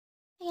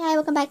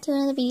welcome back to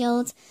another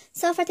video.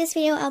 So for this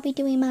video, I'll be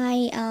doing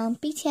my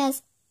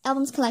BTS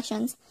albums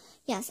collections.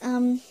 Yes,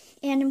 and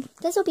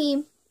this will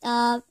be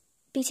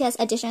BTS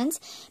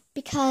editions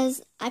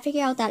because I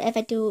figured out that if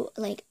I do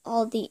like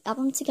all the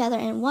albums together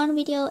in one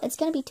video, it's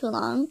gonna be too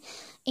long.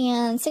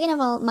 And second of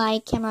all, my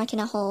camera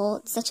cannot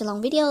hold such a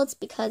long videos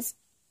because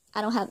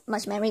I don't have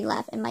much memory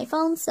left in my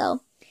phone.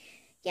 So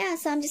yeah,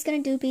 so I'm just gonna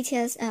do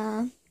BTS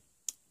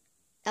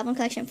album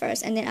collection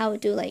first, and then I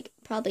would do like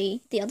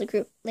probably the other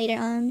group later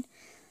on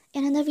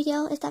in another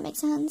video, if that makes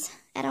sense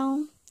at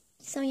all.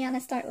 So yeah,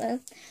 let's start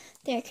with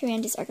their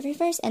Korean discography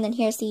first, and then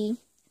here's the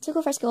To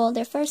Go For School,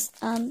 their first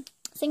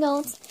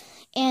singles.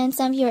 And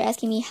some of you are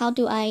asking me, how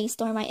do I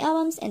store my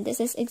albums? And this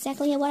is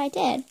exactly what I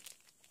did.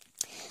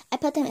 I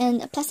put them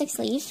in a plastic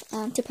sleeve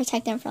to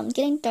protect them from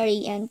getting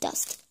dirty and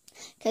dust,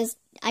 because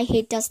I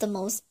hate dust the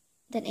most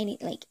than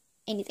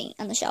anything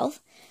on the shelf.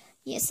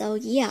 Yeah, so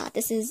yeah,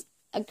 this is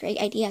a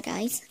great idea,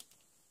 guys.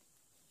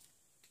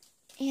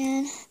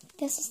 And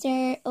this is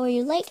their Or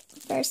You Like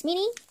first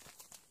mini.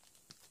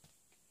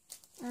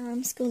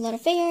 School Load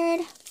Affair,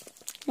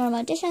 normal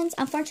editions.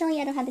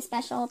 Unfortunately, I don't have the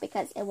special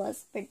because it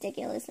was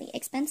ridiculously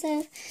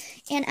expensive,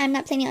 and I'm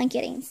not planning on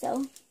getting.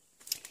 So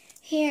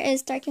here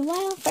is Dark and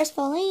Wild, first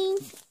full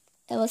length.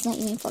 It was not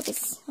even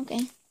focused.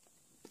 Okay.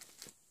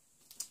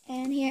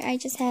 And here I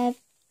just have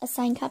a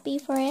signed copy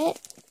for it.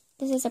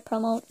 This is a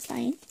promo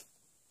sign.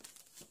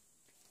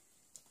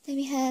 Then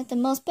we have The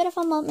Most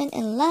Beautiful Moment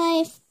in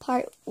Life,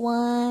 Part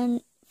 1.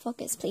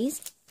 Focus,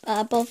 please.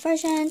 Both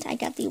versions. I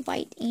got the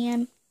white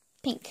and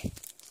pink.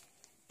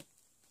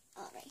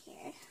 All right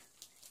here.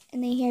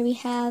 And then here we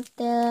have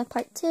the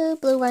Part 2,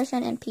 blue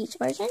version and peach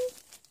version.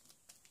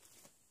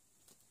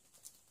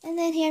 And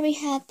then here we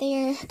have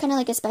their kind of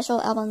like a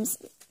special albums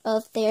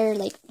of their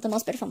like The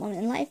Most Beautiful Moment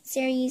in Life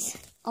series,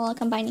 all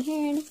combined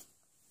here.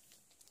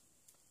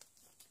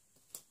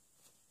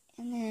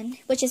 And then,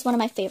 which is one of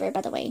my favorite,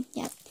 by the way.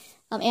 Yeah.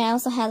 And I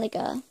also had like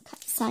a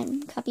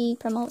copy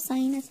promote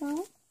sign as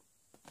well.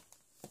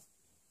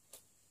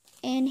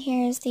 And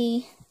here's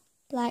the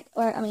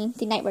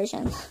the night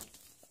version.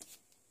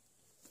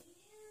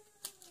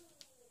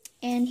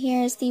 And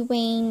here's the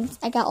wings.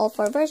 I got all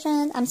 4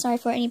 versions. I'm sorry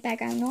for any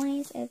background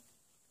noise if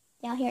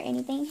y'all hear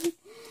anything.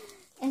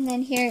 And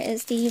then here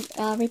is the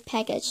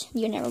repackaged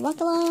You Never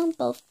Walk Alone,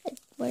 both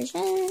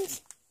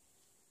versions.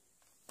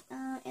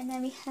 And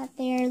then we have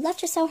their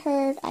Left Yourself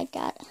Heard. I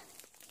got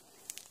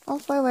all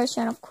 4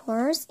 versions, of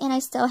course, and I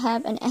still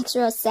have an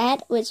extra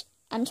set which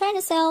I'm trying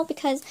to sell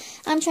because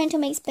I'm trying to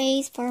make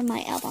space for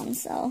my album.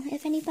 So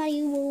if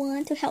anybody will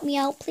want to help me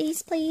out,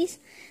 please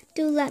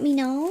do let me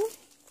know.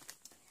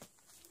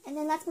 And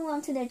then let's move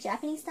on to their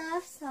Japanese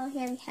stuff. So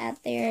here we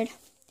have their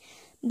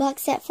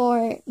box set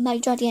for My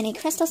Draw DNA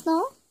Crystal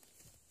Snow.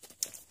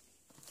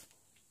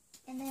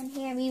 And then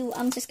here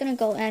I'm just gonna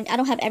go, and I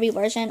don't have every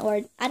version,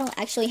 or I don't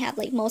actually have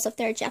like most of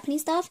their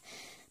Japanese stuff.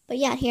 But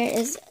yeah, here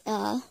is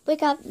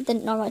Wake Up, the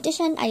normal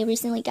edition. I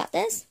recently got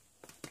this.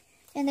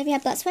 And then we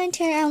have Blood, Sweat, and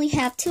Tear. I only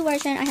have 2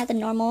 versions. I have the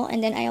normal,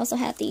 and then I also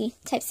have the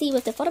Type C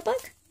with the photo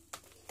book.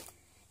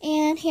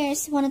 And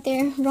here's one of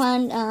their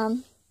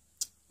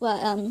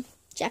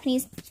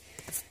Japanese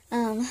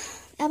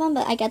album,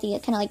 but I got the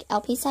kind of like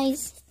LP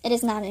size. It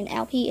is not an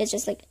LP. It's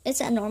just like,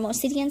 it's a normal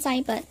CD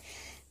inside, but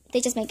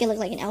they just make it look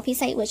like an LP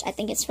site, which I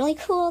think is really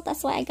cool.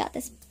 That's why I got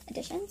this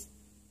editions.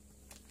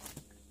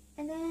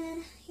 And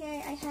then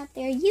here I have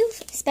their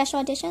Youth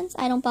special editions.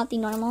 I don't bought the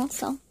normal,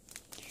 so.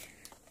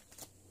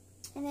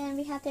 And then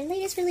we have their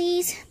latest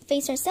release,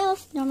 Face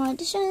Herself, normal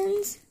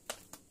editions.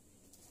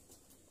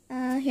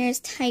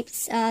 Here's Type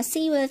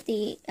C with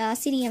the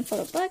CD and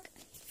photo book.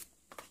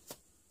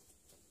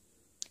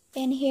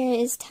 And here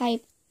is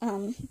Type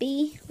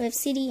B with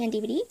CD and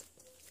DVD.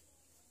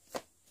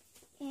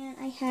 And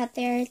I have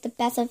there the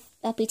Best of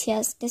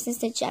BTS. This is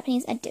the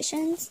Japanese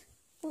editions.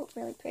 Oh,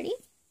 really pretty.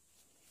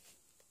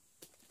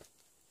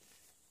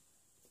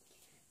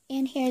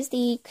 And here's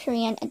the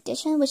Korean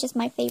edition, which is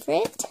my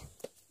favorite.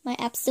 My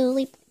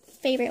absolutely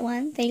favorite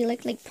one. They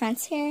look like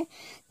Prince here.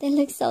 They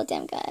look so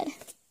damn good.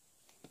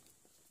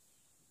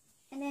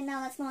 And then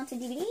now let's move on to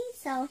DVD.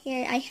 So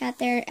here I had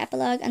their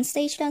Epilogue on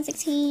Stage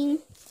 2016.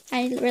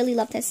 I really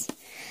love this.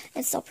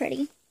 It's so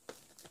pretty.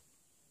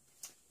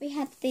 We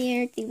have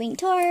there the Winged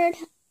Tour.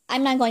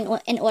 I'm not going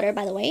in order,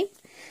 by the way.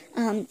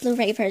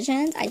 Blu-ray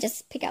versions. I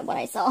just pick up what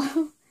I saw.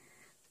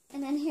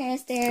 And then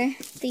here's the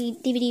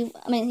DVD.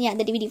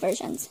 The DVD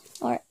versions.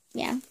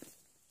 And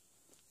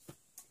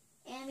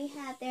we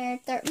have their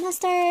Third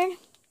Master.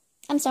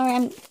 I'm sorry,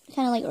 I'm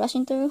kind of like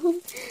rushing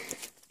through.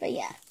 But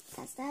yeah,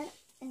 that's that.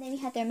 And then we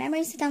have their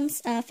Memories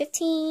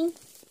 2015.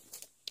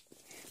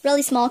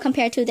 Really small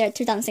compared to their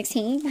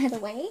 2016, by the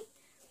way.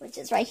 Which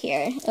is right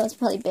here. It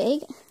was really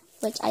big,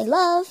 which I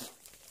love.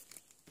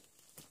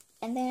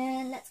 And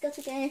then let's go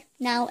to the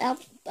Now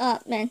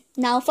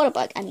photo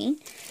book,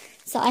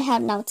 So I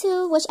have Now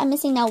 2, which I'm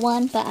missing Now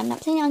 1, but I'm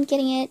not planning on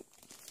getting it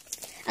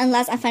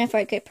unless I find it for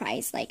a good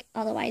price. Like,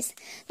 otherwise,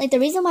 like, the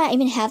reason why I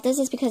even have this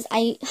is because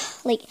I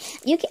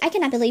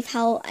cannot believe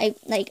how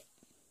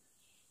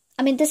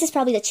I mean, this is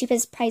probably the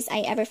cheapest price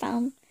I ever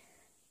found,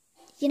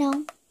 you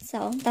know,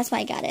 so that's why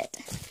I got it.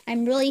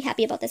 I'm really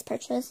happy about this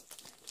purchase.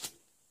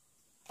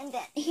 And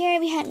then here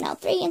we had Now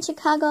 3 in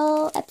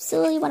Chicago.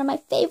 Absolutely one of my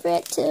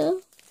favorite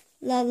too.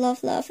 Love,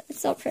 love, love. It's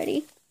so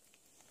pretty.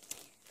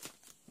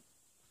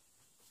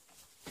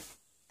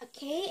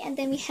 Okay, and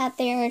then we had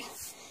their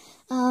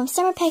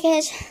summer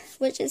package,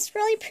 which is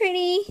really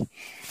pretty.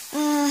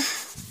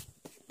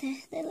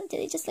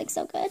 They just look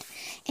so good.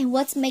 And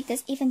what's make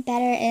this even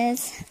better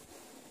is,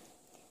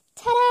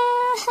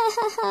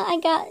 ta-da! I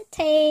got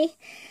Tay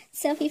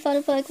selfie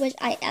photo book, which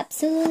I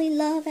absolutely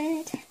love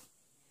it.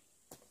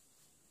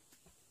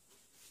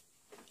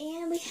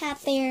 And we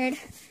have their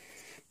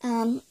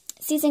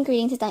season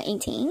greeting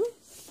 2018.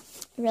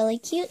 Really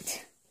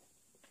cute.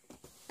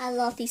 I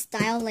love the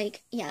style,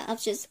 like, yeah,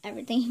 of just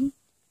everything.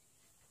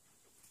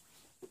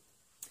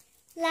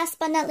 Last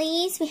but not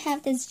least, we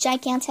have this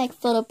gigantic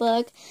photo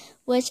book,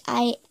 which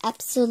I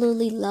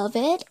absolutely love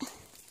it.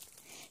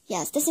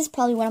 Yes, this is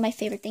probably one of my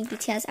favorite things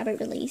BTS ever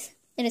released.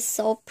 It is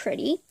so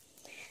pretty.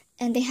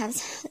 And they have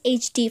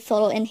HD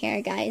photo in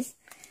here, guys.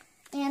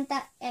 And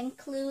that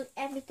include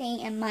everything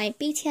in my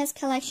BTS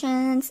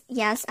collections.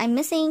 Yes, I'm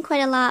missing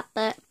quite a lot,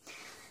 but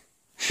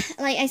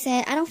like I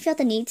said, I don't feel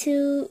the need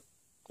to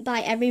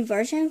buy every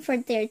version for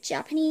their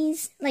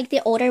Japanese, like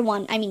the older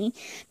one, I mean.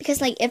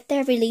 Because like if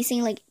they're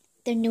releasing like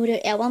the newer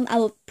album, I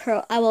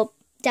will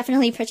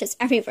definitely purchase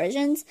every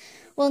versions.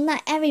 Well,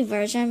 not every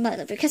version,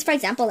 but because for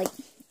example, like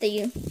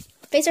the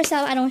Face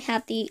Yourself, I don't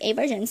have the A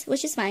versions,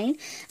 which is fine.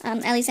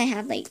 At least I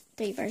have like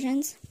 3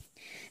 versions.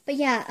 But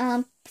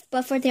yeah,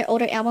 but for their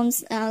older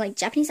albums, like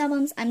Japanese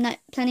albums, I'm not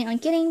planning on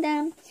getting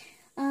them.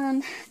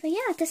 But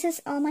yeah, this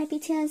is all my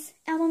BTS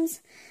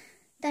albums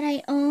that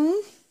I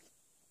own.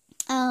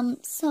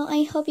 So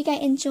I hope you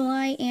guys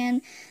enjoy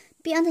and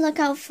be on the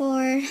lookout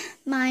for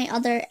my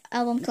other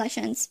album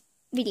collections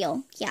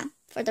video. Yeah,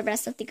 for the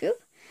rest of the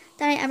group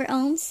that I ever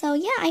own. So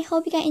yeah, I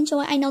hope you guys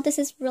enjoy. I know this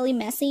is really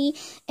messy.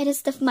 It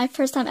is my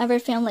first time ever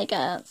filmed like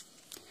a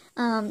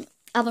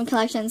album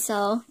collection.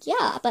 So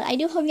yeah, but I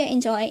do hope you guys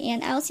enjoy,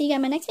 and I will see you guys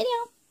in my next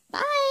video.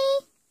 Bye!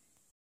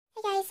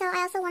 Hey guys, so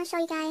I also want to show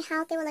you guys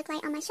how they will look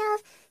like on my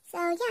shelf. So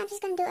yeah, I'm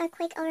just going to do a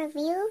quick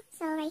overview.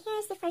 So right here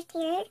is the first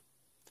tier.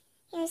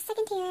 Here's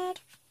second tier.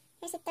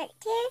 Here's the third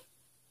tier.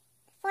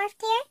 Fourth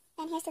tier.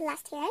 And here's the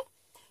last tier.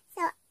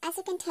 So as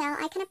you can tell,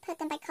 I kind of put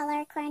them by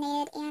color,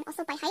 coordinated, and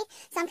also by height.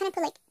 So I'm kind of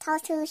put like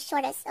tallest to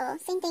shortest. So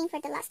same thing for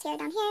the last tier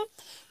down here.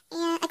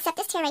 And except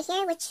this tier right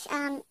here, which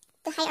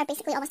the height are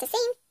basically almost the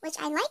same, which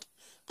I like.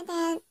 And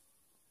then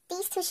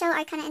these two show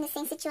are kind of in the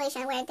same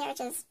situation where they're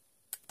just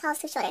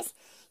tallest to shortest.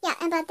 Yeah,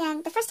 and but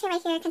then the first tier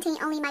right here contain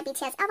only my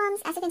BTS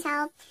albums, as you can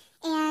tell.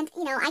 And,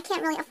 you know, I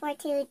can't really afford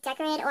to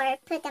decorate or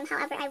put them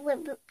however I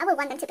would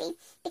want them to be,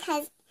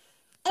 because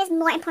it is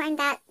more important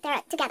that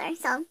they're together.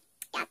 So,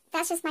 yeah,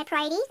 that's just my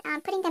priority,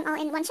 putting them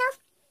all in one shelf.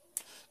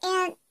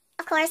 And,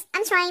 of course,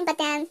 I'm trying, but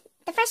then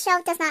the first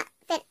shelf does not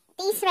fit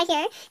these right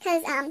here,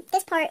 because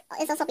this part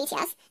is also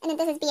BTS, and then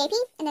this is BAP,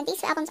 and then these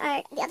two albums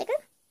are the other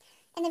group.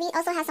 And then we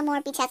also have some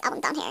more BTS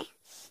albums down here,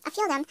 a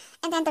few of them,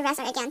 and then the rest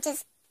are, again,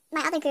 just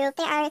my other group.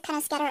 They are kind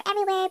of scattered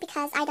everywhere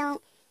because I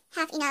don't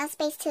have enough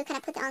space to kind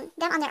of put them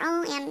on their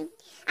own, and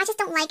I just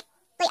don't like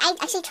I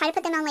actually try to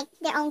put them on like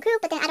their own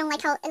group, but then I don't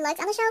like how it looks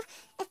on the shelf,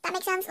 if that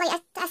makes sense.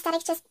 Like the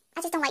aesthetics,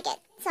 I just don't like it.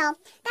 So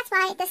that's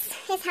why this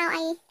is how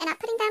I end up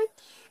putting them.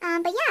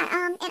 But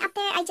yeah, and up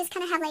there I just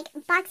kind of have like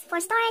box for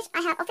storage.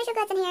 I have official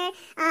goods in here,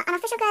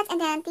 unofficial goods,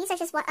 and then these are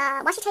just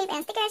washi tape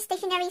and stickers,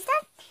 stationery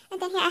stuff. And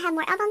then here I have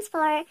more albums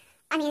for,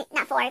 I mean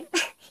not for,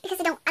 because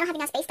I don't have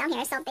enough space down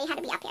here, so they had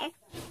to be up here.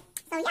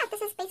 So yeah,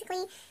 this is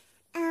basically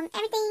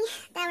everything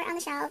that were on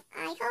the shelf.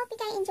 I hope you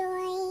guys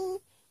enjoy,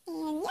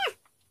 and yeah,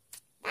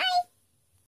 bye!